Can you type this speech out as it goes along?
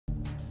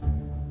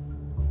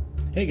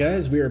Hey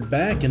guys, we are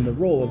back in the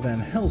role of Van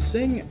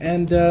Helsing,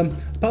 and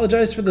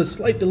apologize for the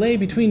slight delay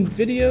between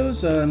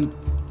videos.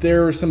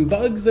 There were some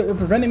bugs that were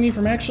preventing me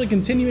from actually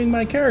continuing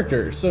my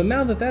character, so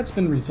now that that's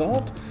been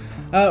resolved,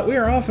 we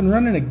are off and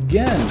running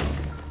again.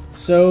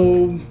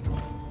 So,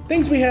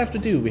 things we have to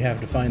do. We have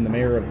to find the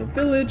mayor of the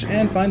village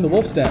and find the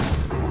wolf's den.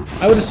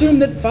 I would assume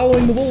that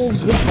following the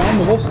wolves would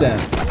find the wolf's den.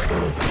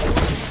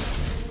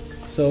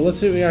 So let's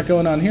see what we got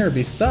going on here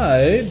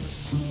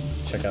besides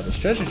check out this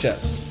treasure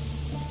chest.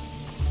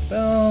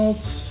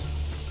 Belt,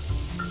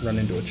 run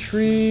into a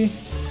tree.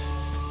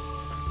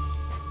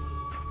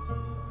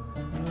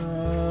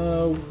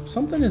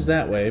 Something is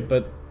that way,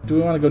 but do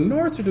we want to go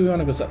north or do we want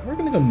to go south? We're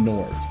going to go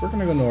north. We're going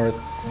to go north.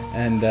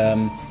 And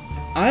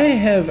I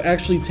have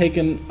actually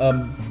taken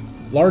a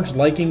large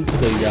liking to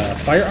the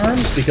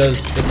firearms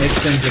because it makes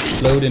things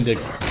explode into,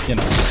 you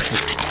know,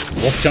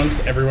 wolf chunks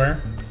everywhere.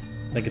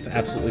 I think it's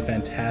absolutely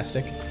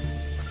fantastic.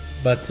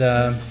 But,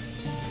 oh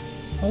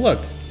look.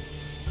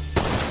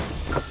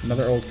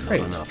 Another old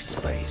crate. Not enough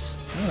space.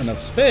 Not enough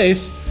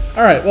space?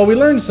 Alright, well we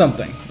learned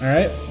something.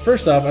 Alright,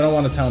 first off, I don't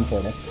want a town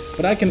portal.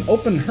 But I can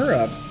open her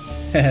up.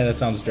 That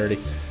sounds dirty.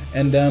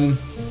 And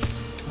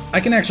I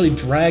can actually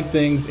drag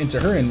things into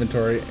her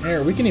inventory.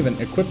 Here, we can even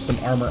equip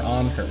some armor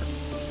on her.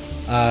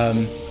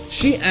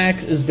 She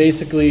acts as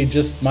basically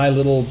just my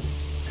little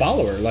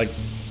follower. Like,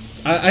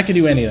 I can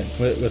do anything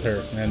with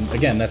her. And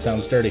again, that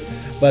sounds dirty.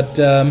 But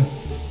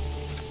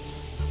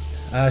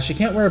she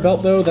can't wear a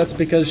belt though. That's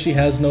because she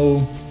has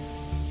no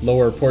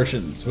lower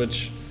portions,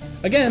 which,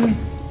 again,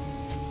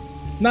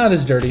 not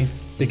as dirty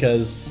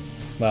because,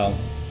 well,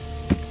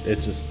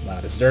 it's just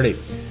not as dirty.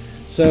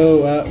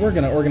 So we're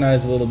gonna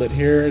organize a little bit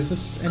here. Is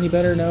this any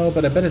better? No,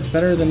 but I bet it's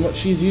better than what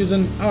she's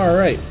using. All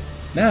right,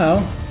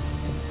 now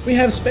we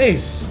have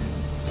space.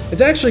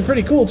 It's actually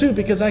pretty cool too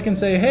because I can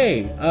say,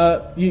 hey,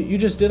 you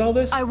just did all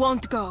this? I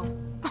won't go.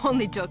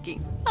 Only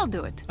joking. I'll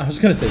do it. I was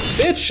gonna say,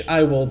 bitch,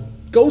 I will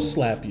go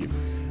slap you.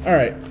 All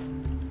right.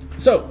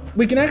 So,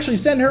 we can actually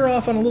send her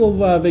off on a little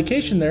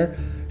vacation there.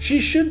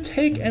 She should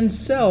take and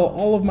sell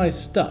all of my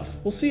stuff.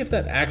 We'll see if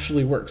that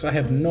actually works. I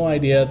have no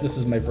idea. This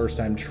is my first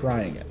time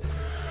trying it.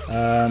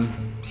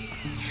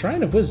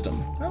 Shrine of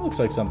Wisdom. That looks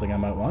like something I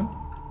might want.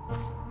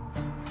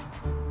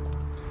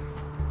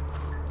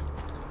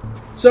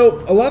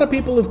 So, a lot of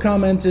people have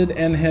commented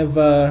and have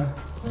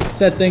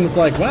said things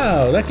like,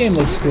 wow, that game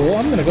looks cool.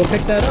 I'm going to go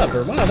pick that up.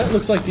 Or, wow, that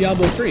looks like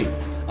Diablo 3.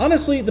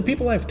 Honestly, the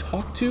people I've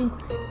talked to,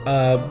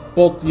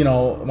 both, you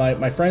know,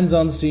 my friends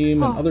on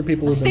Steam and other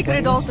people who've been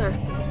playing this. Secret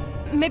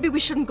altar. Maybe we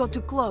shouldn't go too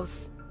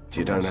close.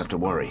 You don't have to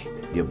worry.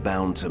 You're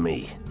bound to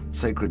me.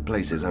 Sacred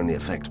places only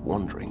affect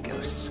wandering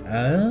ghosts.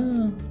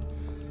 Ah.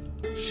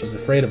 She's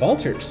afraid of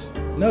altars.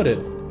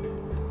 Noted.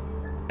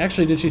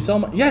 Actually, did she sell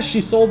my... Yes, she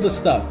sold the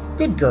stuff.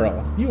 Good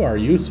girl. You are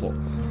useful.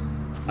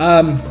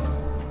 Oh,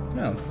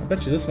 I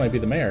bet you this might be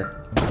the mayor.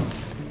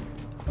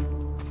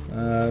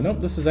 Nope,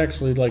 this is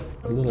actually like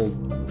a little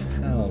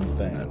town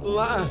thing. At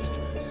last!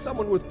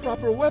 Someone with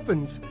proper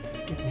weapons!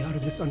 Get me out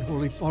of this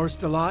unholy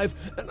forest alive,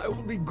 and I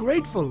will be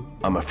grateful!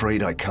 I'm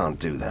afraid I can't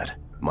do that.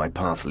 My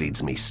path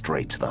leads me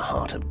straight to the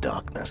heart of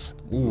darkness.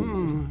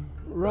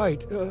 Right.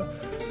 To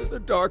the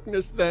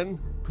darkness, then.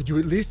 Could you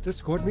at least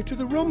escort me to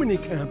the Romany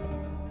camp?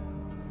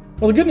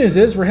 Well, the good news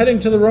is we're heading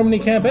to the Romany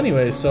camp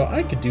anyway, so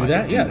I could do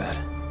that,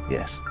 yes.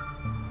 Yes.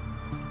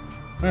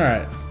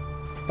 Alright.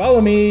 Follow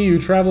me, you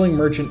traveling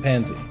merchant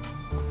pansy.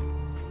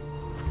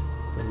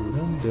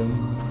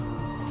 Dum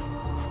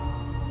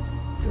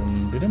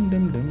dum dum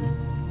dum dum.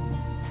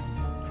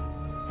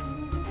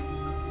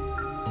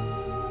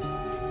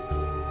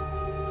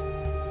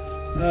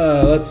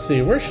 Let's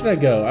see, where should I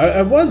go?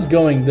 I was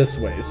going this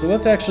way, so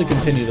let's actually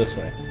continue this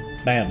way.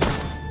 Bam.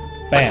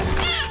 Bam.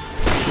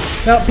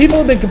 Now, people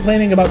have been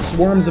complaining about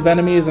swarms of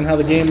enemies and how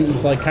the game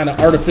is like kind of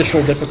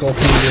artificial difficulty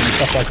and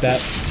stuff like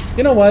that.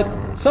 You know what?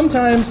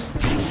 Sometimes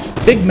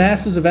big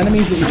masses of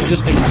enemies that you can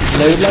just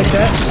explode like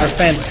that are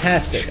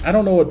fantastic. I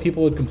don't know what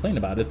people would complain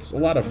about. It's a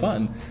lot of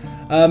fun.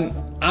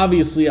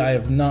 Obviously, I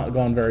have not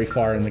gone very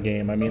far in the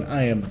game. I mean,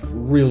 I am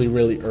really,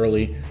 really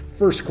early.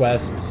 First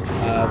quests,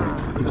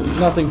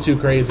 nothing too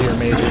crazy or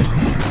major.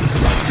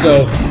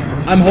 So,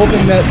 I'm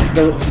hoping that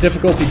the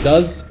difficulty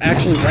does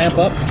actually ramp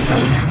up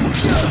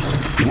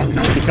and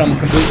become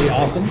completely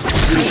awesome.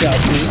 We shall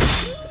see.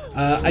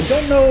 I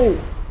don't know...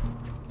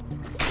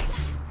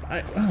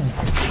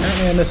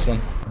 apparently I missed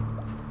one.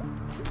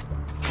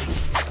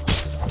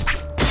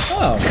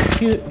 Oh,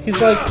 he's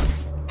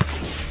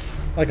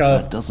like a...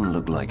 That doesn't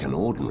look like an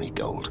ordinary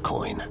gold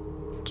coin.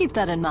 Keep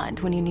that in mind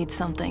when you need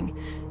something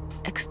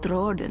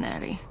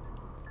extraordinary.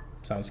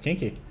 Sounds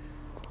kinky.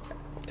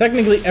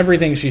 Technically,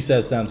 everything she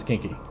says sounds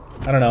kinky.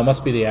 I don't know, it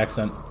must be the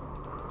accent.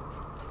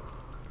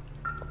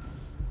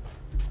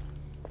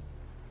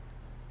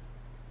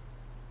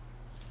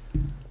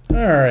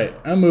 Alright,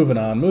 I'm moving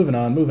on.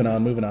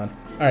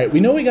 Alright, we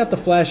know we got the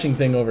flashing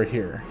thing over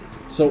here.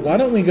 So why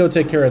don't we go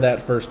take care of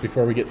that first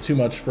before we get too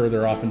much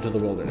further off into the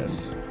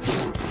wilderness.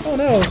 Oh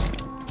no!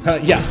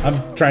 Yeah,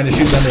 I'm trying to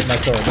shoot them with my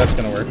sword. That's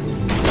gonna work.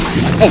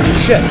 Oh,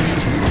 shit!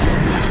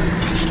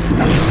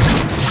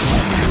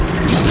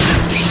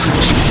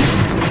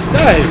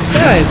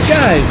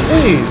 Guys,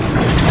 please!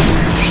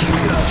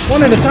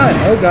 One at a time.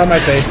 Oh god, my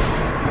face.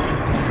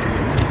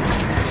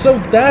 So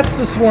that's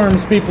the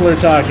swarms people are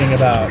talking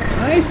about.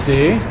 I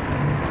see.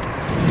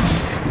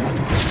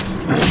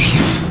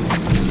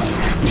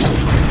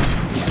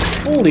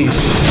 Holy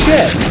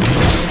shit!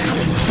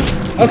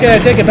 Okay, I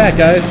take it back,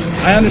 guys.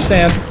 I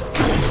understand.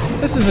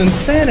 This is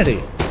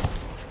insanity.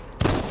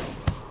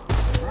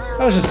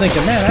 I was just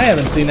thinking, man, I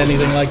haven't seen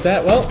anything like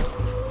that. Well,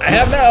 I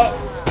have now.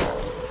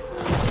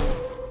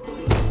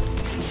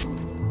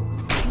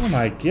 Oh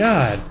my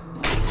god.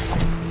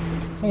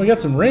 Well, we got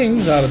some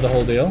rings out of the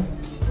whole deal.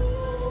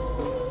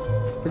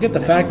 Forget the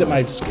fact that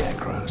my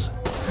scarecrows.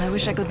 I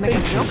wish I could make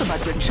a joke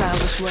about your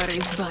childish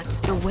worries, but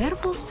the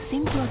werewolves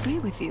seem to agree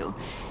with you.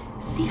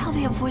 See how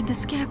they avoid the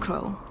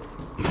scarecrow.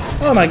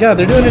 Oh my god,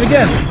 they're doing it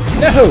again!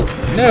 No!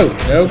 No!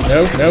 No!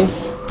 No! No!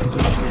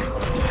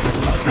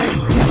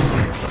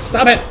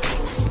 Stop it!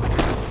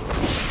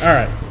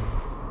 Alright.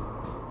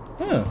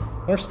 Huh.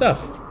 More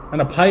stuff.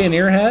 And a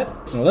pioneer hat,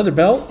 and a leather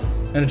belt,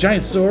 and a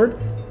giant sword,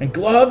 and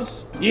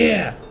gloves!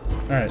 Yeah!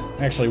 Alright,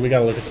 actually, we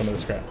gotta look at some of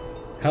this crap.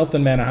 Health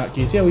and mana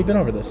hotkeys. Yeah, we've been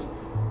over this.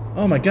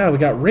 Oh my god, we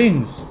got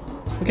rings!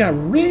 We got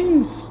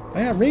rings!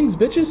 I got rings,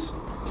 bitches!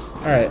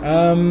 Alright,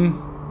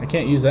 I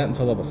can't use that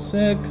until level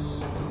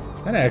 6.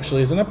 That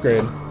actually is an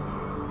upgrade.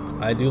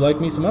 I do like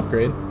me some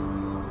upgrade.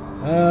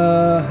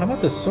 How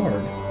about this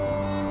sword?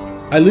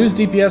 I lose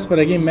DPS, but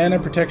I gain mana,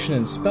 protection,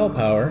 and spell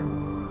power.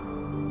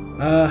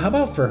 How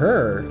about for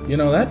her? You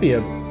know, that'd be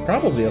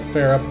probably a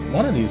fair up.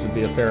 One of these would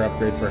be a fair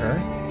upgrade for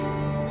her.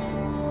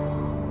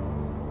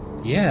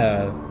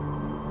 Yeah.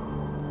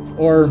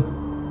 Or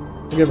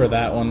we'll give her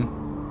that one.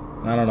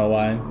 I don't know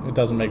why. It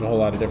doesn't make a whole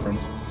lot of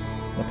difference.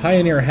 The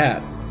Pioneer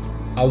hat.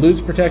 I'll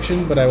lose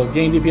protection, but I will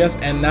gain DPS,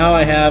 and now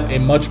I have a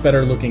much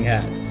better looking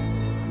hat.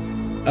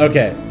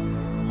 Okay.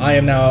 I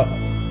am now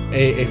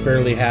a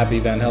fairly happy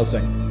Van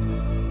Helsing.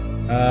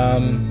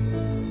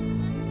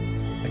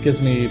 That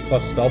gives me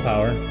plus spell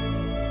power.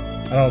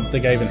 I don't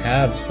think I even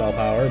have spell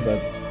power,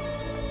 but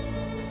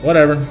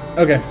whatever.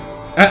 Okay.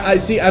 I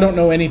see, I don't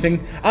know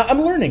anything. I'm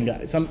learning,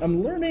 guys.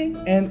 I'm learning,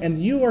 and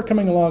you are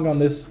coming along on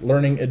this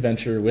learning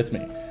adventure with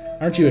me.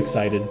 Aren't you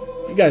excited?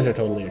 You guys are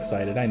totally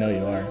excited. I know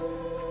you are.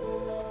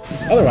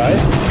 Otherwise,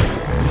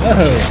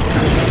 oh,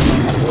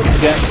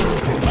 again,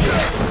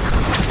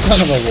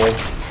 son of a wolf.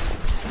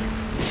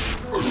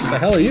 What the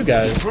hell are you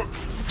guys?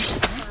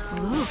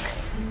 Look,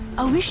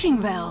 a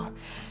wishing well.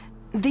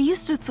 They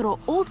used to throw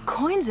old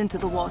coins into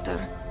the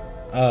water.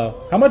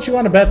 Oh, how much you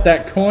want to bet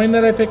that coin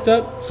that I picked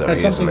up So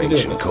has here's an something to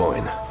do with ancient this?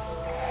 coin.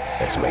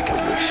 Let's make a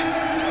wish.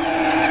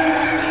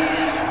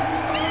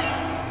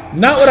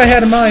 Not what I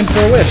had in mind for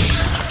a wish.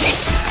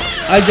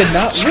 I did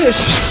not wish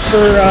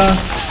for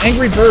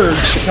angry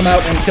birds to come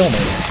out and kill me.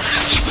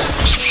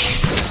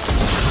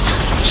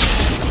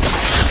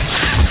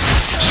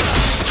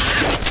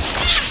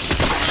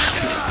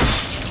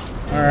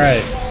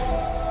 Alright.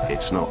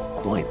 It's not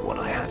quite what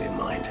I had in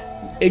mind.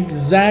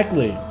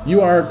 Exactly.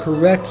 You are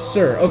correct,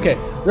 sir. Okay,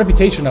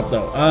 reputation up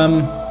though.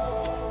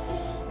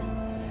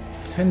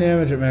 10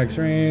 damage at max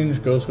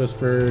range, Ghost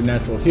Whisper,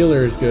 Natural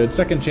Healer is good.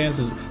 Second chance.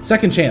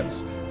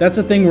 That's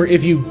a thing where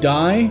if you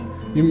die,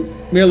 you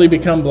merely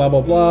become blah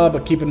blah blah,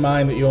 but keep in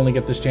mind that you only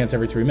get this chance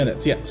every 3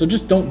 minutes. Yeah, so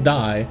just don't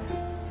die,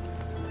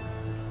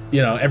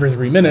 you know, every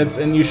 3 minutes,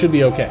 and you should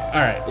be okay.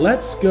 Alright,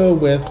 let's go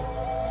with,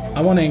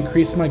 I want to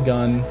increase my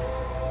gun.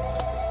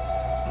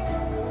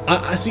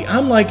 I see,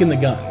 I'm liking the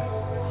gun.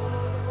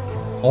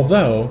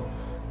 Although,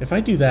 if I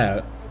do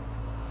that,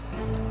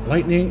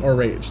 lightning or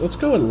rage? Let's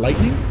go with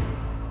lightning.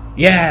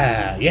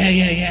 Yeah.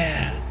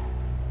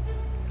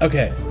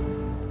 Okay.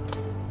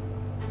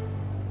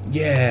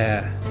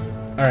 Yeah.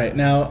 Alright,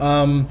 now,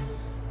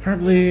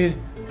 Heartbleed,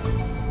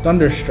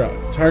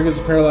 Thunderstruck. Target's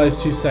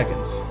paralyzed 2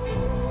 seconds.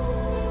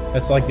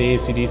 That's like the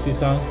AC/DC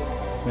song,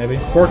 maybe?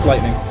 Fork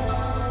Lightning.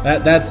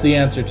 That's the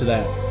answer to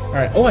that.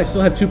 Alright, oh, I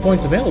still have 2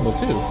 points available,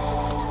 too.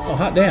 Oh,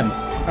 hot damn.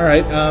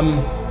 Alright,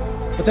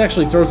 let's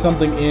actually throw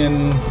something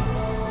in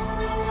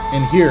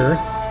here.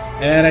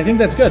 And I think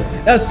that's good.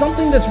 Now,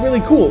 something that's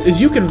really cool is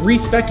you can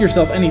respec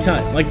yourself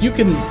anytime. Like, you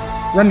can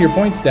run your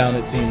points down,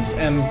 it seems.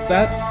 And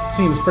that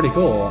seems pretty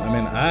cool. I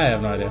mean, I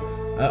have no idea.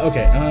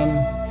 Okay,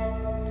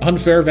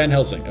 unfair Van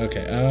Helsing.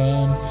 Okay,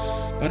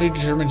 body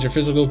determines your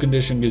physical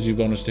condition, gives you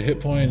bonus to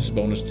hit points,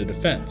 bonus to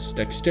defense.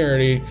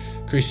 Dexterity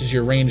increases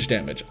your range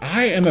damage.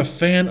 I am a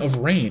fan of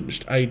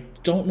ranged. I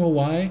don't know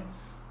why.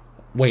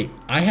 Wait,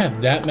 I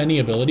have that many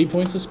ability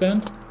points to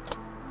spend?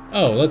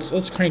 Oh,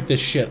 let's crank this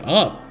shit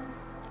up.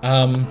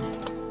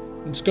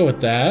 Let's go with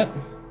that.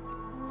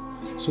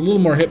 So a little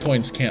more hit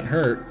points can't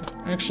hurt.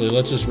 Actually,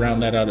 let's just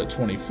round that out at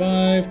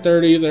 25,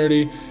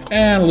 30,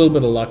 and a little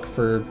bit of luck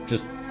for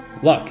just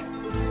luck.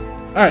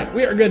 Alright,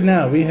 we are good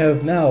now. We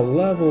have now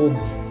leveled.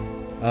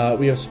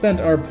 We have spent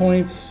our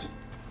points.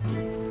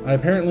 I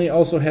apparently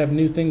also have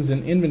new things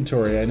in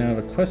inventory. I now have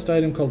a quest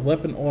item called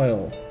Weapon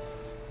Oil.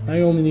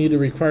 I only need a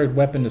required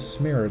weapon to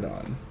smear it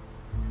on.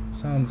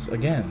 Sounds,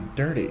 again,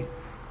 dirty.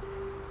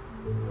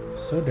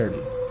 So dirty.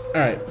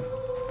 Alright.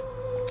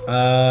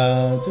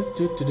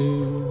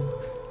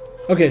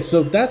 Okay,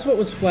 so that's what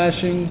was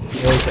flashing,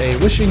 was a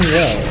wishing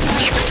well.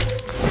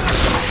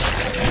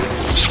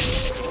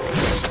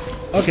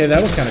 Okay,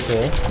 that was kind of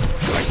cool.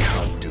 I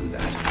can't do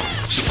that.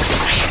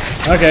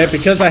 Okay,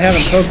 because I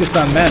haven't focused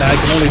on mana, I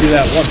can only do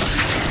that once.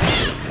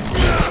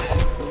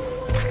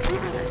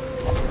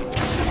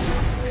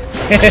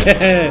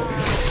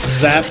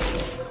 Zap.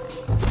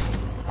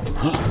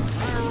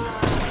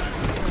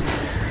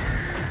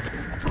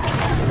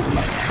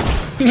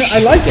 I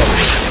like it.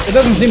 It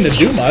doesn't seem to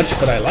do much,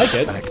 but I like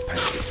it.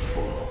 Backpack is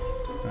full.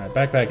 Alright,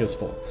 backpack is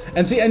full.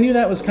 And see, I knew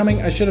that was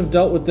coming. I should have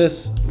dealt with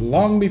this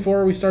long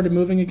before we started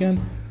moving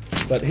again.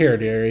 But here,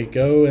 dearie,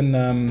 go and,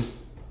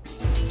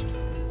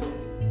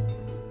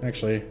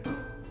 actually,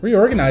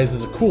 reorganize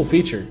is a cool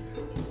feature.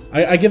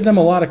 I give them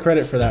a lot of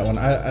credit for that one.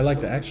 I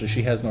like that. Actually,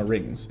 she has no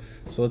rings.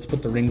 So let's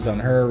put the rings on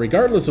her.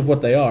 Regardless of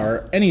what they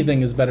are,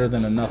 anything is better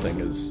than a nothing,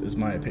 is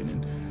my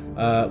opinion.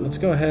 Let's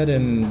go ahead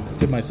and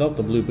give myself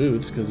the blue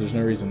boots, because there's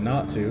no reason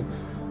not to.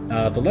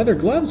 The leather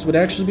gloves would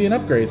actually be an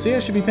upgrade. See, I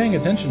should be paying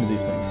attention to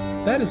these things.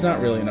 That is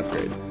not really an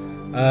upgrade.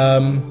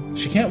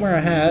 She can't wear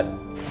a hat.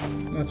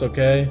 That's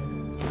okay.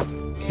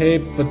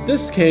 Cape, but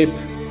this cape...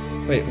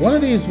 Wait, one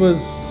of these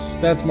was...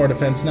 That's more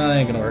defense. Nah, that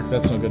ain't gonna work.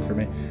 That's no good for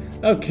me.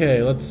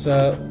 Okay, let's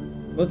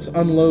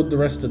unload the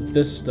rest of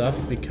this stuff,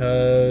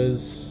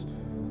 because...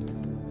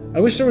 I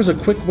wish there was a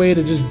quick way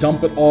to just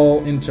dump it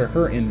all into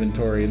her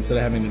inventory instead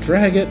of having to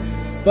drag it.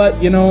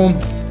 But, you know,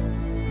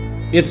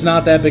 it's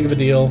not that big of a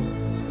deal.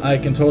 I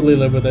can totally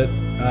live with it,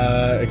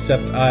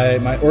 except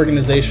my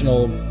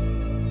organizational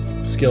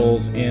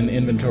skills in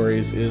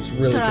inventories is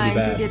really pretty bad.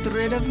 Trying to get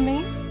rid of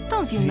me?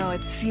 Don't you know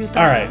it's futile?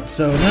 Alright,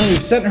 so now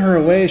we've sent her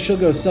away. She'll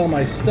go sell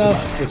my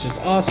stuff, which is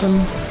awesome.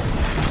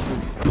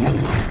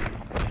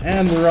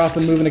 And we're off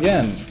and moving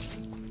again.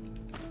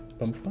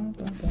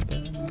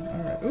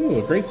 Alright,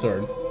 ooh, a great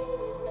sword.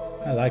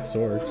 I like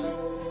swords.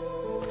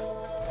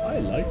 I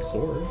like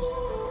swords.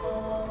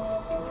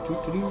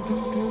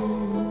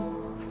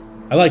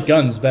 I like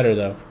guns better,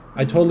 though.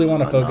 I totally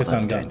want to focus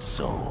on guns.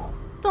 Soul.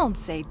 Don't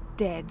say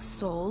dead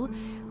soul.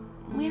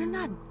 We're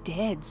not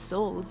dead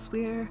souls.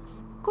 We're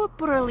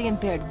corporally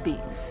impaired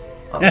beings.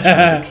 I'll try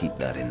to keep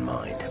that in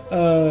mind.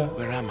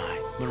 Where am I?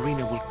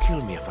 Marina will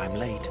kill me if I'm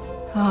late.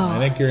 Oh, I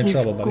think you're in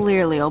trouble, buddy. He's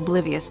clearly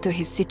oblivious to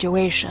his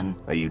situation.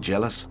 Are you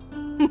jealous?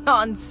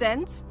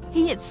 Nonsense.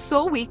 He is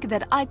so weak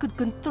that I could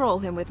control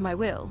him with my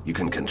will. You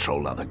can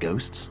control other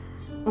ghosts?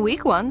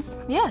 Weak ones,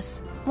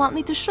 yes. Want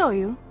me to show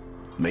you?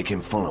 Make him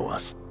follow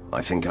us.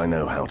 I think I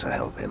know how to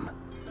help him.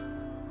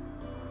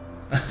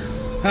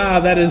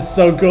 Ah, that is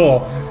so cool.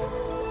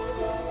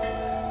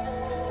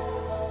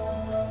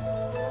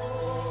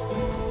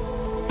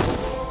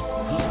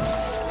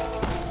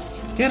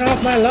 Get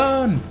off my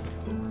lawn!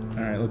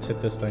 Alright, let's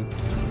hit this thing.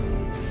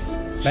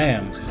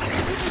 Bam.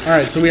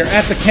 Alright, so we are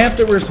at the camp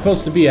that we're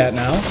supposed to be at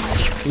now.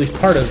 At least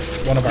part of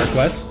one of our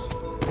quests.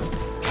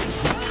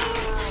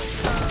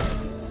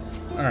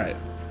 Alright.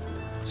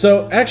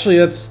 So, actually,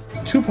 that's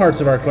two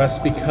parts of our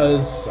quest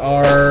because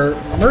our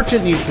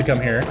merchant needs to come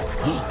here.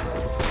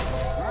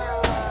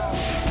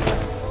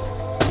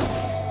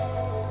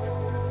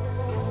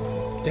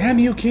 Damn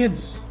you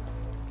kids!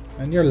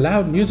 And your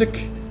loud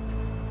music.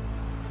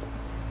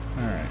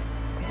 Alright.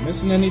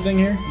 Missing anything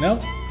here? No?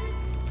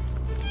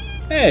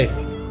 Hey!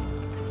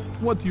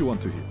 What do you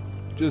want to hear?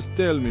 Just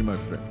tell me, my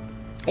friend.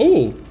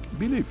 Oh!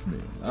 Believe me,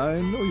 I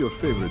know your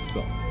favorite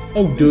song.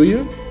 Oh, do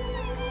you?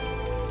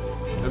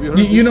 Have you heard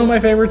You this know song? my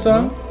favorite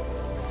song?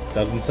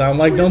 Doesn't sound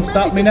like Don't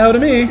Stop Me Now to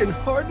me. I can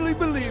hardly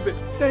believe it.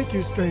 Thank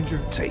you, stranger.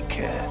 Take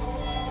care.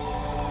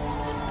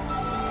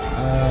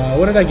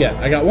 What did I get?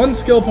 I got 1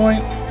 skill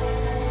point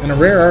and a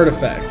rare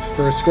artifact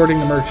for escorting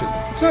the merchant.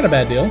 It's not a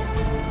bad deal.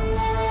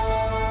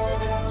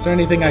 Is there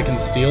anything I can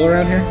steal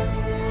around here?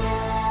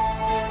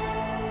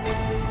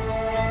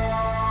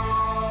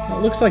 Well,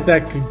 it looks like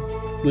that could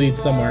lead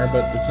somewhere,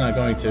 but it's not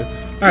going to.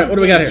 Alright, what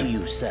do we got To here?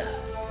 you, sir.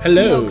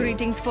 Hello. No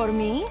greetings for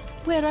me?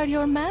 Where are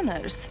your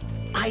manners?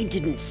 I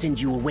didn't send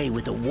you away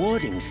with a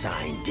warning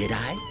sign, did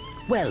I?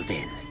 Well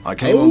then. I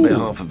came on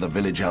behalf of the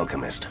village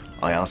alchemist.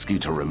 I ask you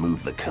to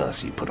remove the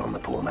curse you put on the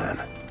poor man.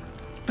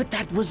 But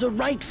that was a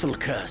rightful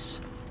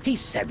curse. He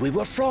said we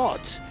were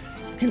frauds.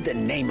 In the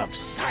name of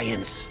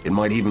science. It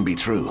might even be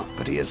true,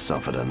 but he has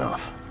suffered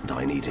enough, and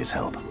I need his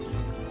help.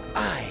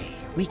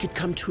 We could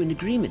come to an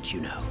agreement,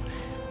 you know.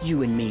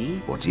 You and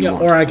me. What do you Yeah,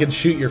 want? or I could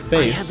shoot your I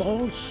face. have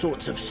all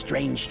sorts of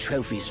strange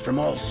trophies from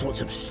all sorts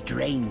of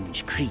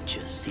strange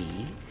creatures,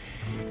 see?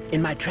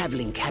 In my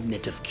traveling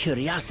cabinet of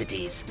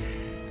curiosities,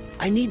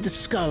 I need the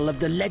skull of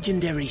the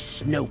legendary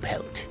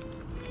Snowpelt.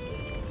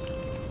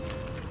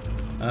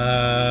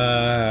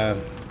 I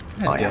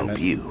damn help it.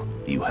 you.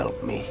 You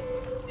help me.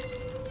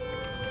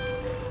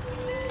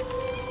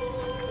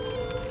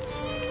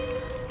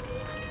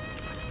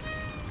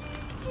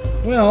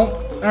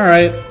 Well,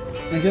 alright.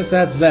 I guess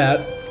that's that.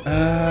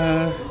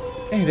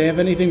 Hey, they have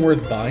anything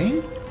worth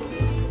buying?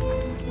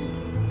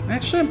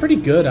 Actually, I'm pretty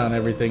good on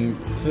everything,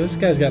 so this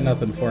guy's got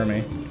nothing for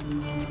me.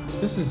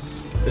 This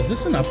is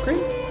this an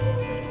upgrade?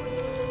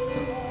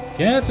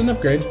 Yeah, it's an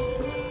upgrade.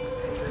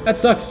 That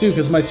sucks too,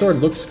 because my sword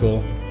looks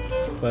cool.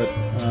 But,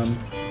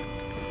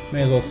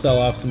 may as well sell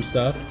off some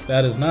stuff.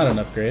 That is not an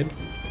upgrade.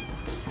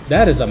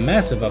 That is a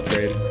massive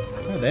upgrade.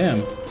 Oh,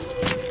 damn.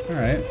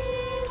 Alright.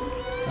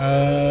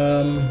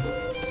 I'll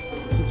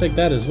take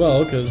that as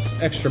well,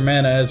 because extra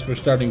mana, as we're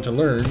starting to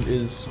learn,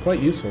 is quite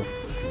useful.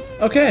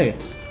 Okay.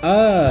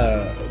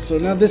 So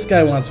now this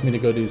guy wants me to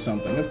go do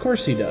something. Of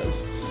course he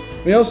does.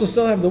 We also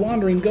still have the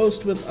Wandering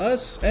Ghost with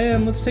us,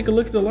 and let's take a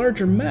look at the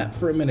larger map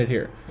for a minute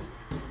here.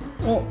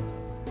 Well,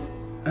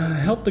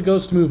 help the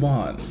ghost move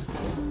on.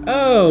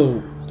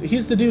 Oh,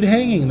 he's the dude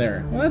hanging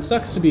there. Well, that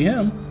sucks to be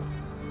him.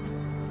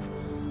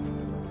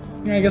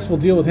 Yeah, I guess we'll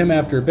deal with him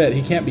after a bit.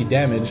 He can't be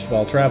damaged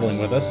while traveling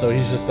with us, so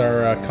he's just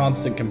our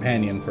constant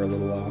companion for a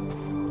little while.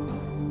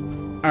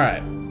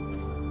 Alright.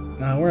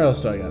 Now, where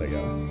else do I gotta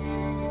go?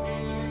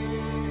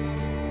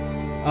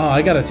 Oh,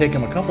 I gotta take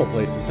him a couple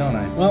places, don't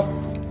I? Well,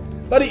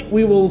 buddy,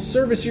 we will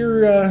service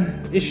your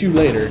issue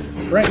later.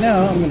 Right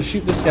now, I'm gonna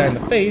shoot this guy in the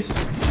face,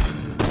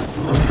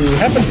 who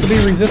happens to be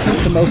resistant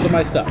to most of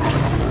my stuff.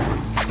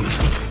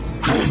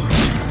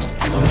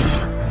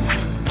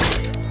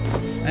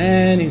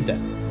 And he's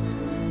dead.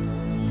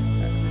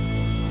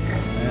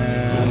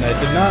 And I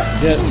did not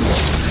get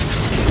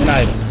an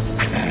item.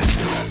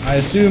 I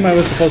assume I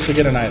was supposed to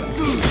get an item.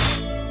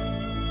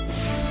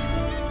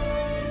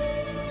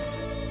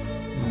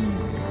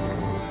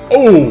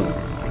 Oh!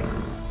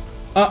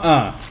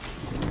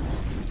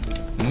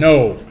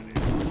 No.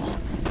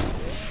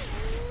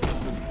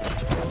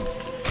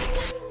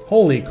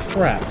 Holy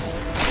crap.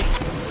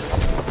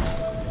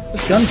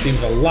 This gun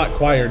seems a lot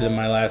quieter than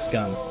my last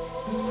gun.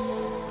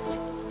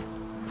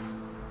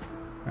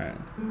 Alright.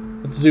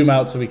 Let's zoom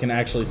out so we can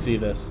actually see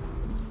this.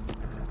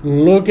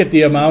 Look at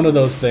the amount of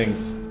those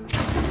things.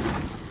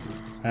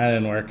 That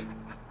didn't work.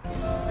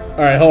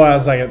 Alright, hold on a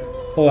second.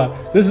 Hold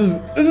on. This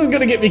is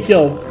gonna get me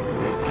killed.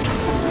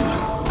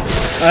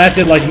 That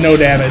did like no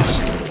damage.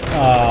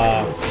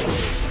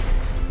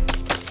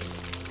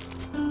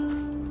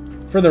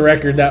 For the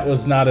record, that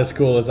was not as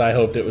cool as I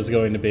hoped it was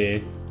going to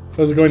be. I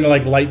was going to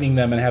like lightning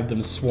them and have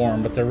them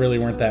swarm, but there really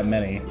weren't that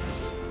many.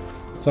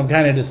 So I'm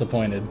kind of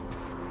disappointed.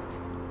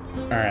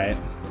 Alright.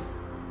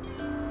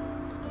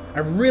 I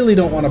really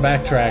don't want to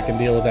backtrack and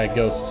deal with that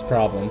ghost's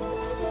problem.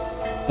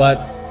 But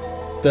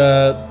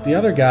the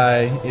other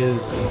guy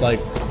is like,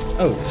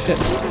 oh shit,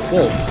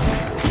 wolves.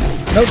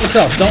 Note to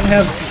self, don't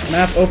have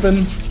map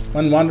open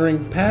when wandering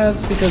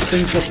paths because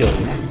things will kill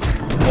you.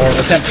 Or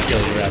attempt to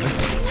kill you, rather.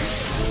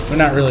 They're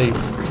not really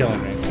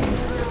killing me.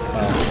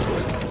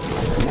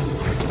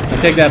 I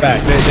take that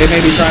back. They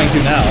may be trying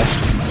to now.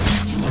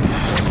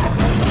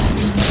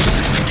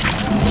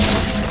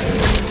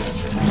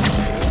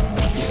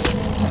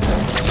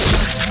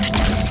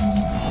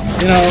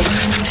 You know,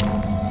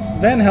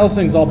 Van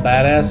Helsing's all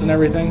badass and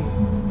everything,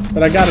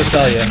 but I gotta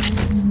tell you,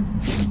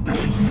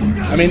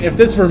 I mean, if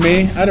this were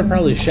me, I'd have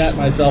probably shat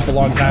myself a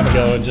long time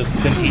ago and just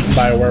been eaten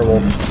by a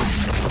werewolf.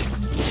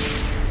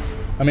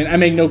 I mean, I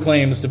make no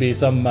claims to be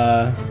some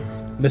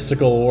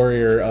mystical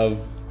warrior of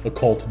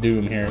occult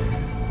doom here.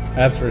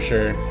 That's for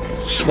sure.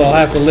 So I'll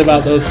have to live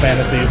out those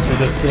fantasies for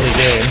this silly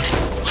game.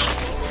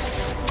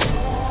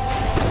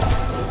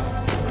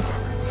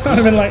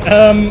 I've been like,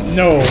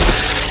 no.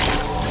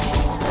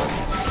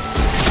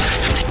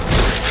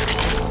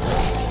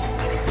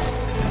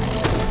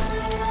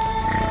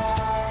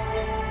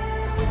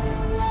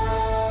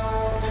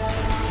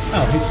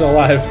 Oh, he's still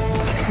alive.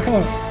 It's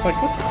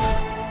like, what?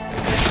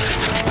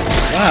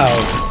 Wow.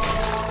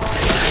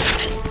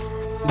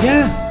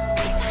 Yeah.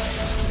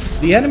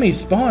 The enemy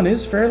spawn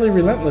is fairly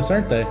relentless,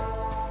 aren't they?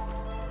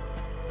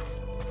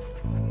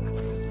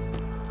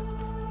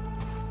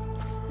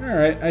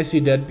 Alright, I see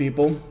dead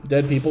people.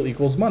 Dead people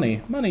equals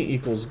money. Money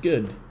equals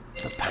good.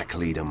 The pack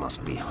leader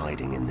must be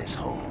hiding in this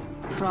hole.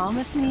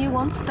 Promise me you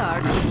won't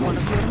start with one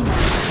of your men.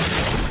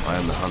 I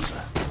am the hunter.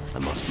 I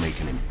must make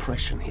an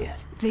impression here.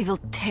 They will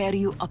tear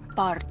you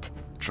apart.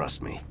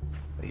 Trust me,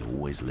 they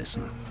always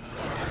listen.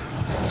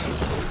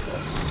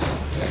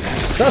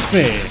 Trust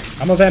me,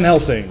 I'm a Van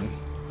Helsing.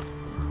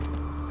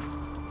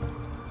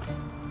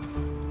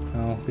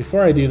 Well,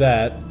 before I do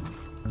that...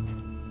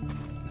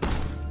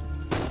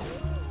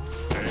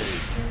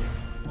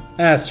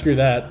 Ah, screw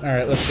that.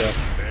 Alright, let's go.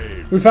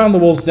 We found the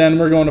wolf's den,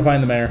 we're going to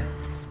find the mayor.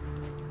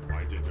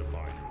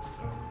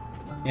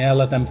 Yeah,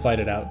 let them fight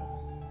it out.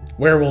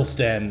 Werewolf's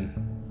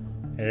den.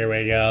 Here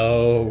we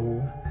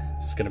go.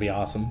 This is gonna be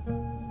awesome.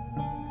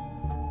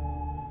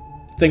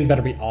 Thing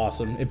better be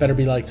awesome. It better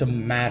be like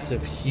some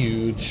massive,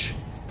 huge,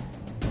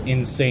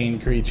 insane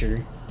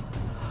creature.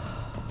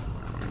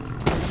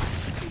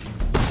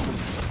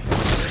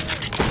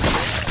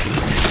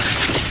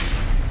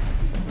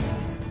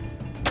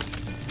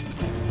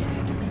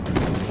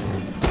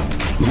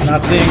 I'm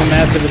not seeing a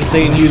massive,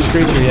 insane, huge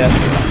creature yet.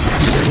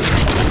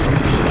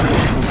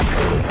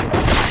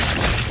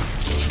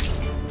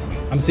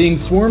 I'm seeing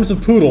swarms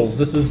of poodles.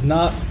 This is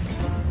not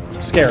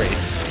scary.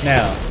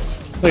 Now,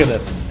 look at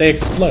this. They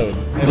explode.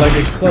 They like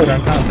explode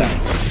on contact.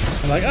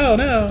 I'm like, oh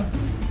no!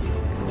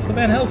 It's the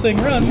Van Helsing,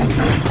 run!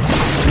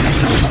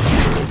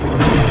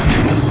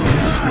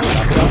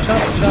 Chop,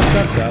 chop, chop,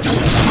 chop, chop, chop,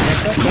 chop,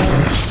 chop, chop.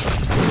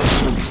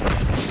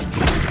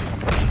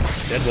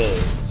 Dead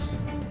wolves.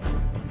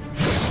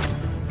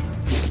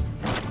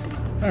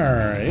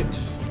 Alright.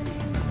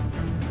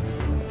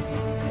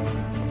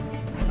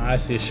 I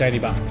see a shiny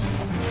box.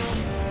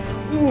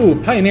 Ooh,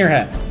 pioneer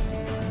hat.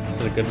 Is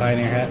it a good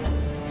pioneer hat?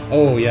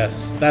 Oh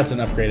yes, that's an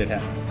upgraded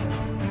hat.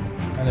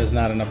 That is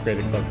not an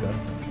upgraded cloak though.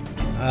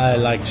 I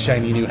like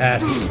shiny new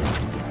hats.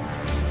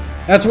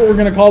 That's what we're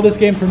gonna call this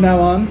game from now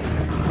on.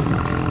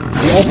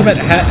 The ultimate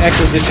hat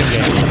acquisition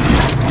game.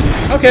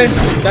 Okay,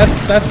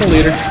 that's the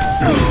leader.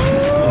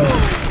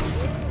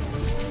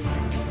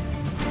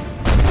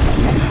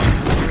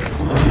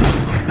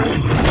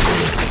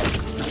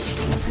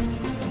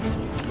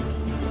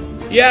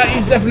 Yeah,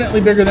 he's definitely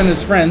bigger than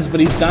his friends, but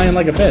he's dying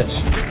like a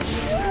bitch.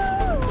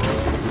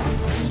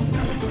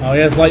 Oh, he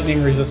has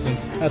lightning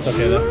resistance. That's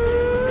okay, though.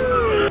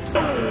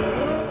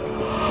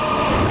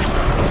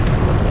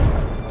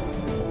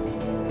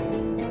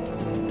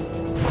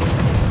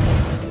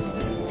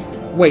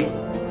 Wait.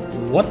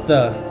 What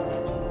the...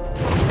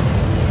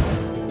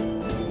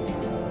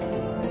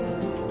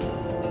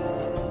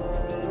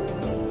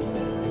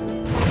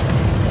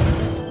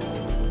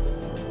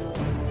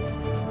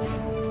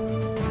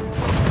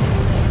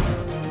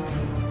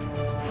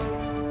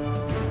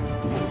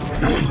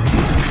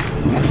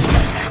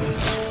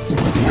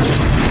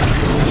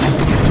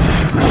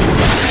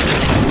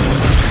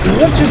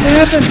 What just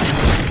happened?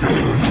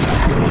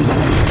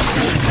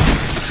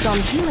 Some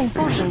healing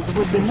potions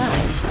would be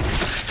nice.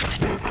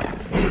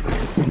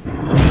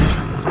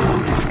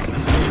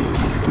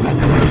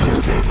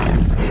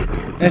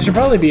 I should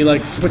probably be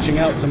like switching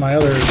out to my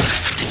other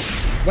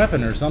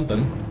weapon or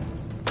something.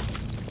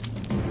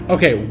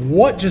 Okay,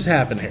 what just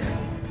happened here?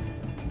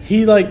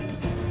 He like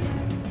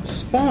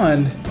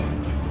spawned.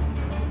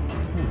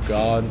 Oh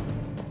god.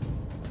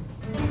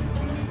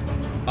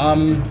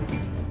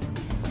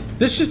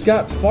 This just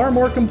got far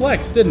more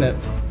complex, didn't it?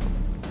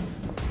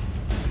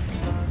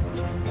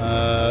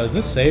 Is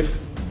this safe?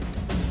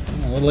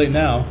 A little late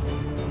now.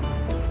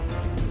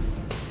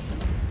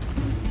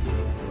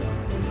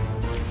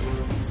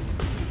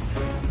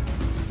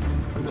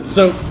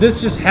 So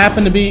this just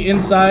happened to be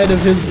inside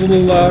of his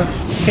little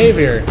cave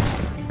here.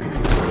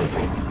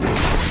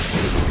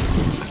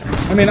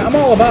 I mean, I'm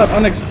all about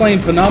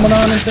unexplained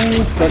phenomenon and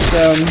things, but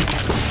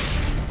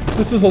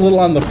this is a little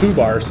on the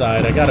foobar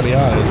side, I gotta be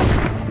honest.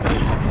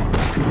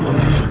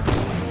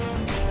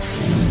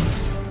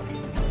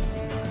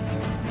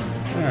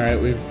 Alright,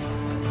 we've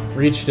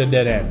reached a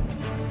dead end.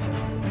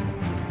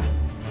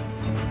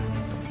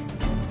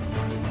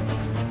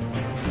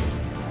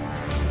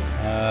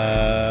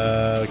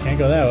 We can't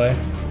go that way.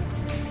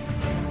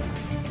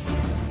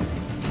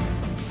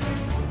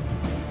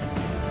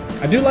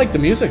 I do like the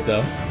music,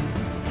 though.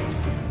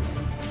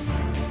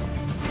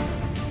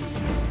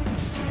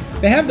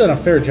 They have done a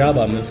fair job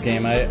on this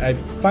game. I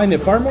find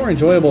it far more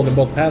enjoyable than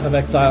both Path of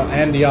Exile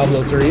and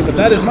Diablo 3, but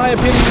that is my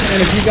opinion,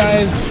 and if you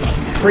guys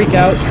freak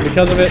out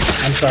because of it,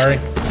 I'm sorry.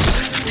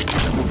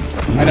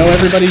 I know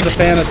everybody's a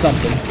fan of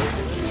something.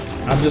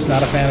 I'm just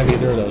not a fan of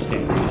either of those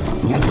games.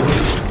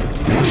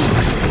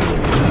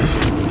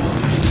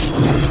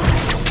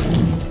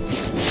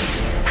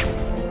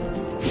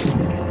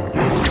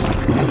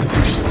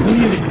 We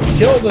need to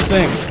kill the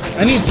thing.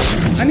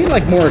 I need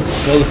like more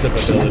explosive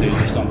abilities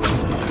or something.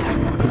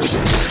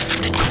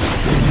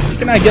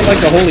 Can I get like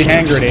the holy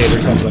hand grenade or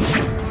something?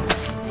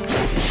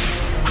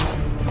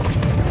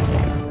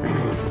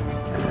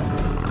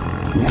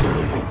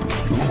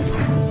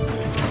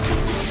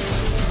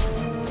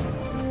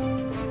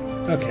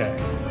 Okay.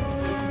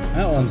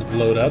 That one's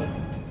blowed up.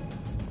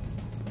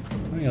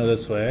 Let me go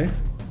this way.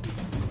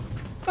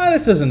 Oh,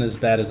 this isn't as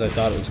bad as I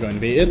thought it was going to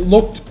be. It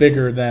looked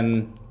bigger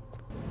than...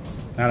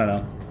 I don't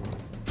know.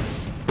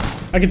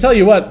 I can tell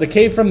you what, the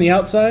cave from the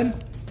outside,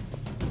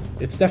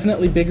 it's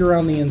definitely bigger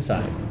on the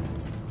inside.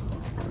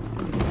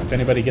 If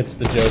anybody gets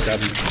the joke, I'm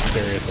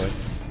seriously.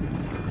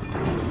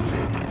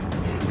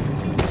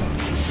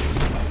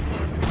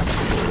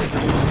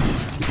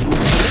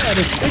 God,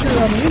 it's bigger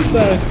on the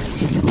inside.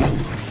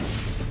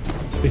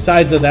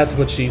 Besides that's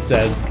what she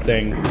said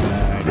thing.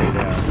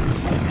 Yeah.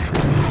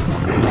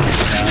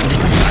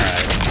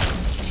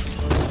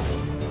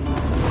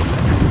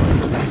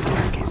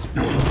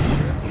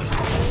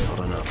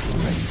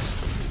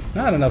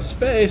 Not enough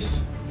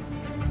space.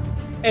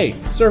 Hey,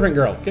 servant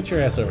girl, get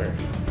your ass over here.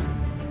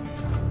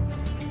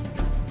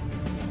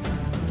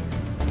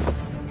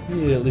 We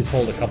need to at least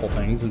hold a couple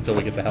things until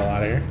we get the hell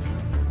out of here.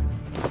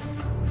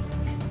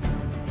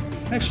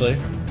 Actually,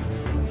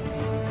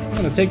 I'm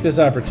gonna take this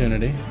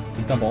opportunity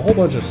to dump a whole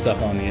bunch of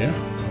stuff on you.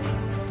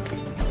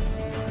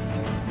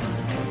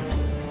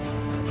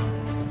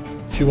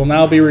 She will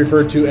now be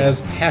referred to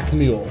as Pack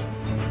Mule.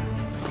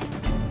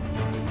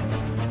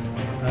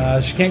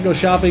 She can't go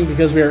shopping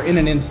because we are in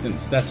an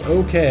instance. That's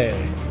okay.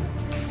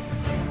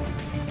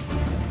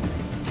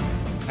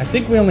 I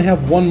think we only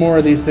have one more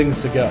of these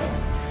things to go.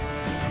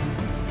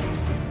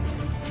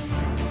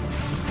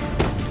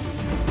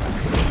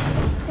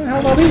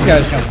 these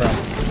guys come from?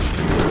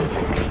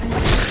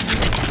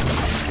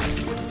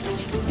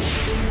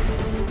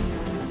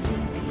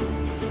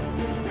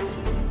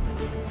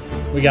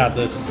 We got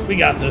this. We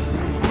got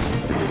this.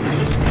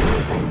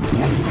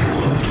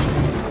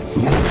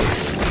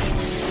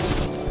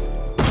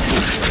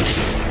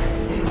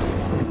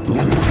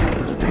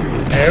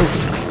 Oh.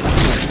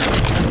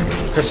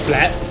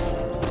 Kersplat.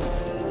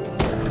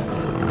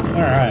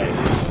 Alright.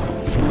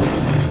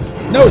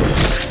 No!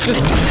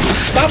 Just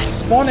stop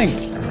spawning!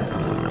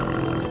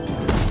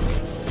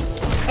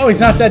 Oh, he's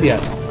not dead yet.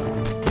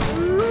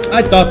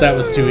 I thought that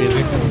was too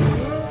easy.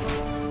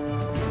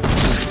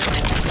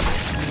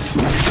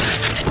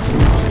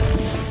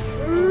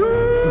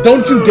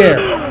 Don't you dare!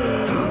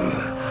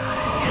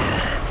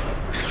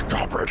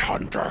 Stop it,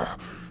 Hunter.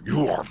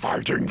 You are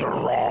fighting the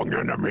wrong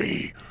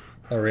enemy.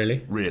 Oh,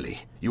 really?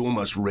 Really? You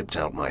almost ripped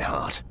out my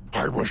heart.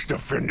 I was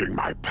defending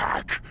my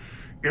pack.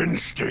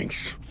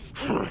 Instincts.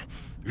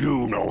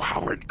 You know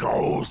how it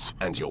goes.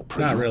 And your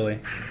prisoner. Not really.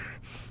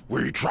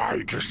 We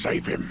tried to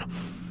save him.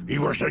 He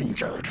was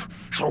injured,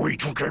 so we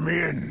took him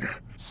in.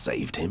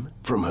 Saved him?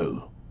 From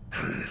who?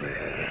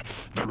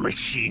 The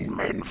machine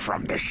men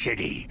from the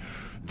city.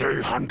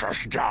 They hunt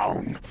us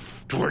down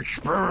to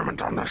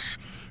experiment on us.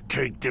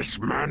 Take this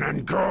man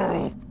and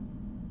go.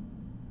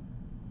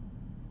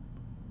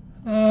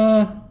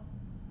 I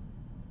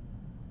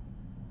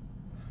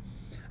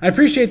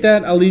appreciate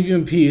that. I'll leave you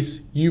in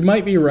peace. You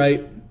might be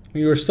right.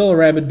 You are still a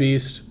rabid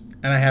beast,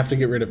 and I have to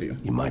get rid of you.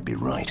 You might be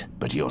right,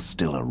 but you're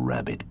still a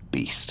rabid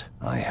beast.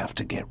 I have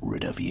to get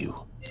rid of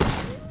you.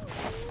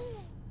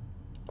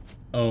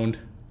 Owned.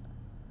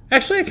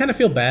 Actually, I kind of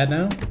feel bad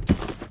now.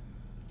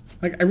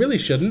 Like, I really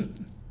shouldn't.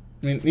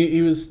 I mean,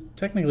 he was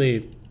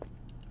technically,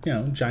 you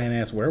know,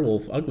 giant-ass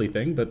werewolf, ugly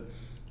thing, but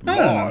I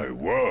don't know. My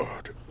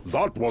word.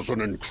 That was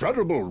an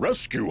incredible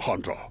rescue,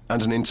 Hunter.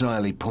 And an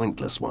entirely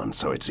pointless one,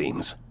 so it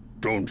seems.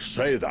 Don't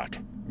say that.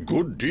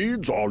 Good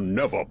deeds are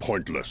never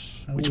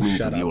pointless. Which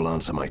means that you'll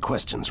answer my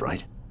questions,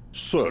 right?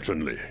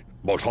 Certainly.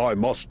 But I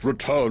must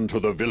return to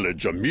the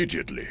village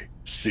immediately.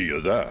 See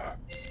you there.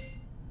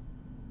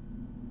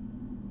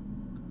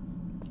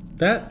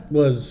 That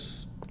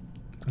was...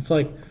 It's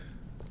like,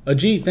 a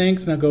gee,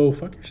 thanks, now go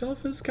fuck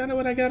yourself is kind of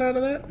what I got out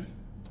of that.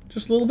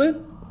 Just a little bit.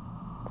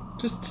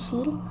 Just a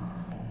little.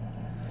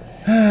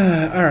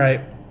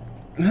 Alright.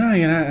 Oh,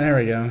 yeah, there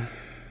we go.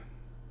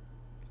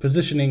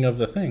 Positioning of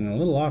the thing, a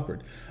little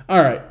awkward.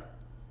 Alright.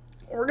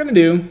 What we're gonna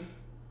do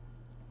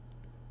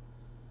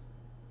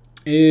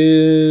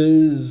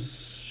is...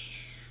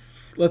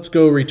 Let's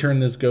go return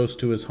this ghost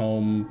to his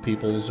home,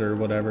 peoples, or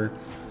whatever.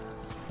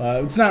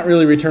 It's not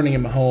really returning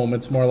him home,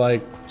 it's more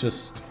like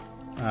just...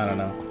 I don't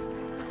know.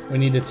 We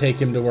need to take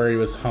him to where he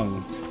was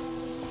hung.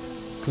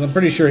 Because I'm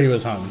pretty sure he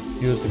was hung.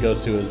 He was the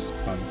ghost who was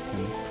hung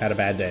and had a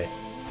bad day.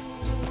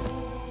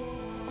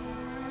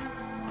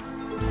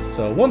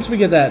 So once we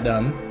get that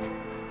done,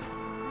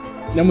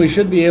 then we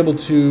should be able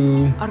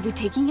to... Are we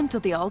taking him to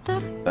the altar?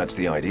 That's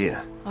the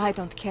idea. I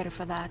don't care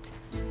for that.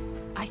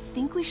 I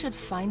think we should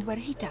find where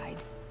he died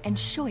and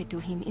show it to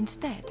him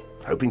instead.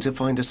 Hoping to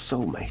find a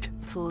soulmate.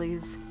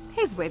 Please.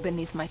 He's way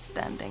beneath my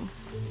standing.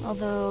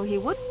 Although he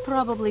would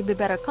probably be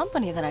better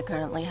company than I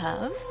currently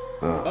have.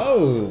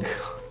 Oh.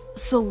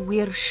 So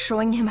we're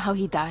showing him how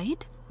he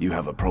died? You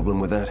have a problem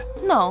with that?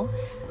 No.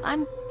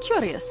 I'm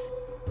curious.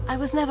 I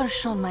was never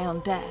shown my own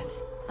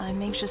death.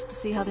 I'm anxious to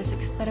see how this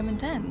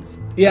experiment ends.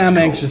 Yeah, I'm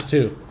That's anxious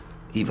too.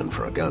 Even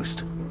for a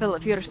ghost. Well,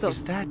 if you're so...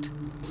 Is that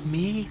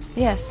me?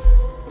 Yes.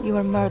 You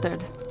were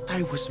murdered.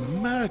 I was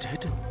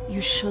murdered?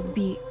 You should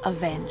be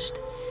avenged.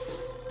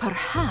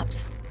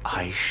 Perhaps...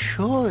 I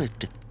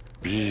should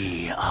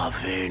be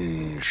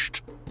avenged.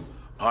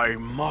 I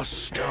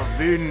must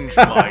avenge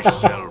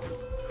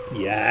myself.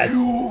 Yes.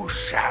 You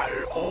shall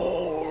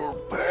all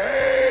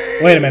pay.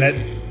 Wait a minute.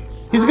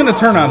 He's gonna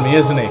turn on me,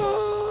 isn't he?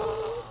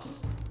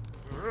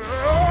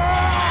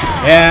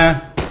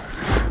 Yeah.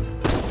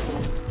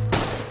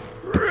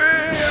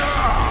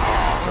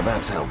 So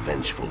that's how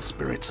vengeful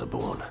spirits are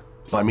born.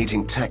 By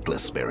meeting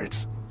tactless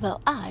spirits.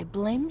 Well, I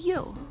blame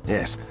you.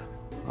 Yes,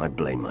 I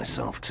blame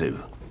myself too.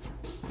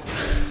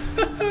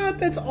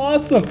 That's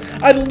awesome.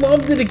 I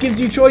love that it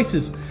gives you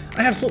choices.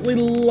 I absolutely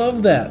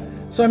love that.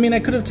 So, I mean, I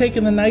could have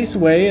taken the nice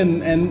way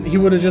and he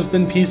would have just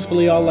been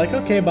peacefully all like,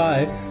 okay,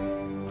 bye.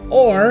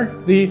 Or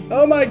the,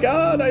 oh my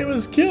god, I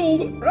was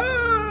killed.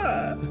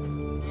 Ah!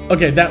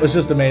 Okay, that was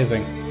just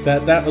amazing.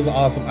 That was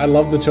awesome. I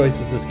love the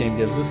choices this game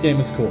gives. This game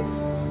is cool.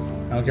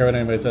 I don't care what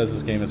anybody says,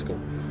 this game is cool.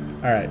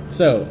 Alright,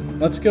 so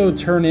let's go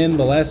turn in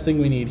the last thing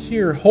we need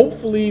here.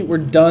 Hopefully we're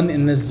done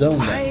in this zone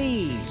then.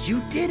 Hey,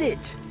 you did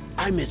it!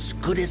 I'm as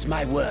good as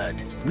my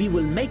word. We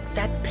will make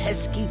that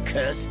pesky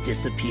curse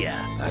disappear.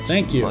 That's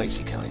Thank you.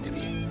 mighty kind of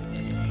you.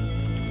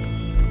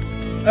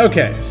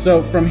 Okay,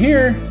 so from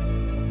here,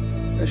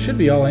 that should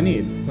be all I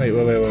need. Wait.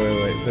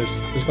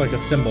 There's like a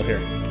symbol here.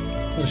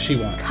 What does she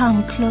want?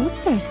 Come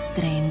closer,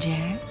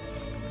 stranger.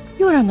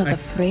 You are not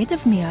afraid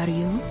of me, are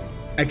you?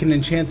 I can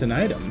enchant an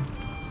item.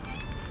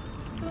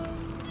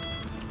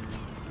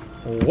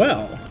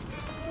 Well,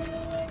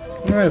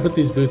 I'm gonna put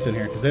these boots in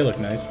here because they look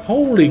nice.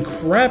 Holy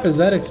crap, is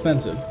that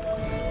expensive?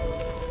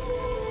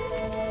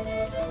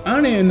 I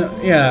don't even...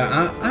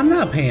 Yeah, I'm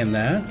not paying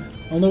that.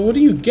 Although, what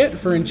do you get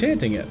for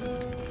enchanting it?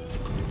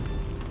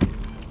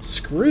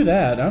 Screw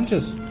that. I'm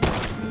just...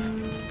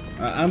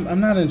 I'm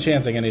not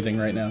enchanting anything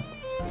right now.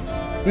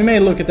 We may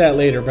look at that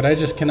later, but I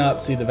just cannot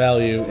see the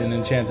value in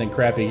enchanting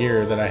crappy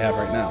gear that I have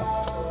right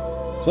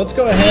now. So let's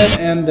go ahead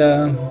and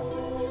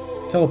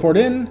teleport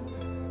in.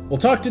 We'll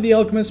talk to the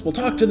alchemist, we'll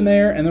talk to the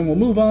mayor, and then we'll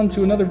move on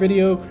to another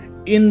video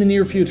in the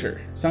near future.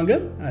 Sound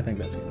good? I think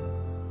that's good.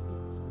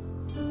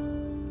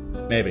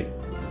 Maybe.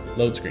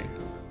 Load screen.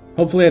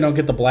 Hopefully I don't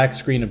get the black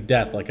screen of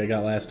death like I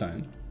got last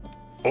time.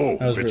 Oh,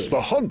 it's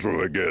the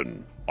hunter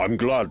again. I'm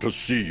glad to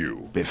see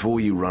you. Before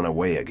you run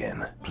away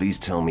again, please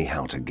tell me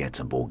how to get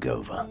to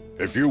Borgova.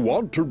 If you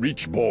want to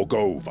reach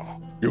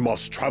Borgova, you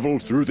must travel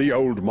through the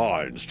old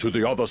mines to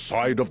the other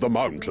side of the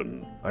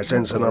mountain. I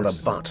sense another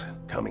but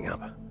coming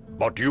up.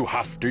 But you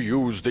have to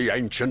use the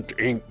ancient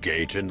ink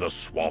gate in the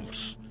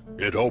swamps.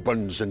 It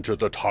opens into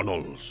the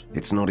tunnels.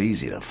 It's not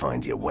easy to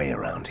find your way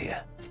around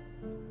here.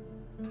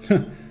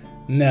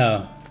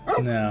 No.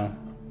 No.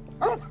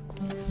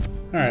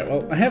 Alright,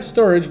 well, I have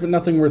storage, but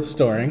nothing worth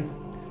storing.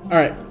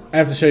 Alright, I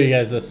have to show you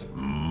guys this.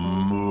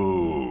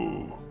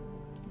 Moo.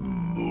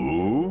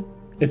 Moo?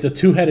 It's a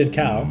two-headed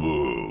cow.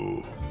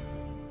 Moo.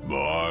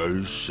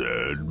 I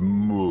said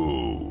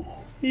moo.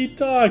 He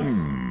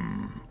talks.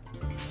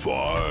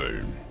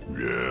 Fine.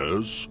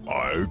 Yes,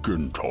 I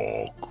can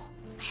talk.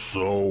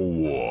 So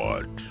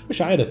what?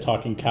 Wish I had a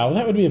talking cow.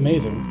 That would be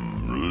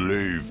amazing.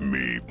 Leave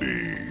me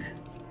be.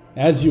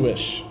 As you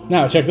wish.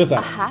 Now, check this A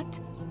out. hat,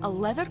 a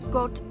leather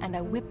coat, and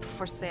a whip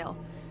for sale.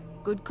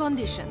 Good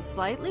condition,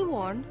 slightly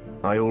worn.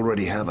 I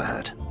already have a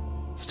hat.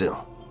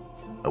 Still,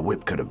 a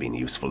whip could have been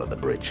useful at the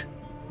bridge.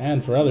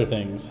 And for other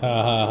things.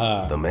 Ha ha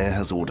ha. The mayor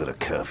has ordered a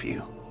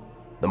curfew.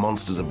 The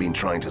monsters have been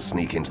trying to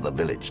sneak into the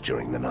village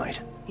during the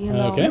night. You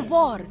know, Okay.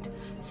 reward.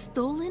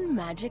 Stolen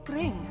magic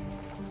ring.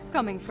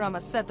 Coming from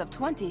a set of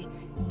 20,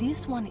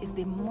 this one is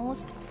the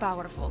most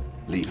powerful.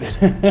 Leave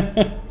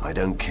it. I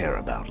don't care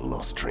about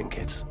lost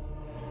trinkets.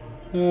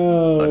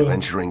 Oh.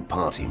 Adventuring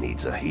party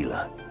needs a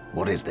healer.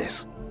 What is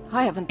this?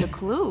 I haven't a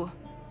clue.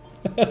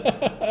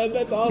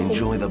 That's awesome.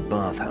 Enjoy the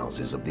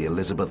bathhouses of the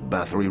Elizabeth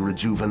Bathory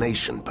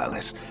Rejuvenation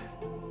Palace.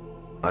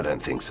 I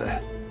don't think so.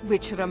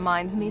 Which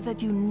reminds me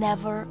that you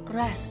never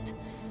rest.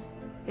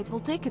 It will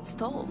take its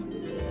toll.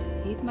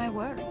 Eat my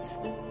words.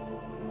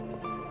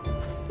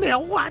 They're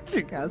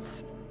watching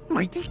us.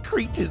 Mighty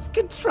creatures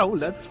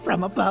control us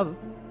from above.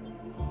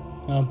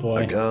 Oh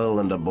boy. A girl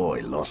and a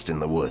boy lost in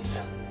the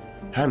woods.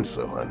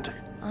 Hansel and...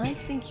 I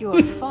think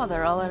your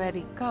father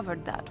already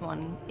covered that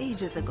one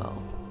ages ago.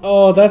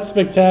 Oh, that's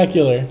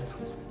spectacular.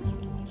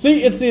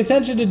 See, it's the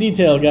attention to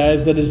detail,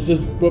 guys, that is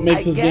just what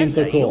makes this game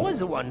so cool. You're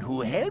the one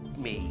who helped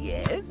me,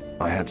 yes?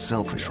 I had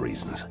selfish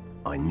reasons.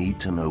 I need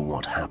to know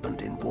what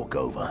happened in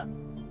Borgova.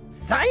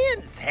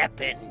 Science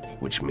happened.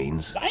 Which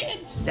means...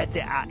 Science! That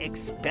there are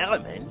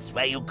experiments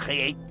where you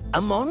create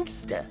a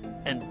monster.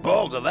 And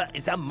Borgova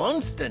is a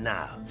monster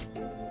now.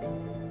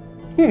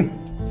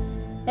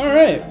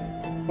 Alright.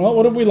 Well,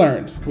 what have we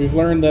learned? We've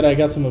learned that I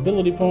got some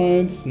ability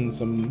points and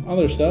some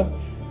other stuff.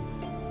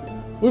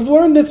 We've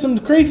learned that some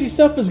crazy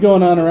stuff is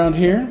going on around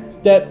here.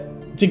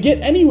 That to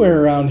get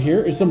anywhere around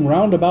here is some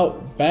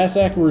roundabout,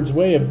 bass-ackwards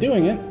way of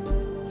doing it.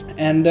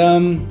 And,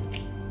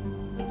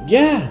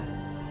 yeah.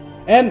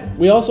 And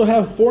we also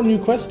have 4 new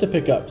quests to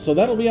pick up, so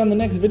that'll be on the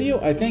next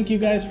video. I thank you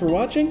guys for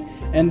watching,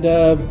 and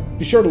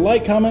be sure to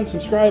like, comment,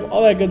 subscribe,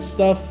 all that good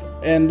stuff,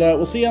 and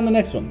we'll see you on the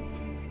next one.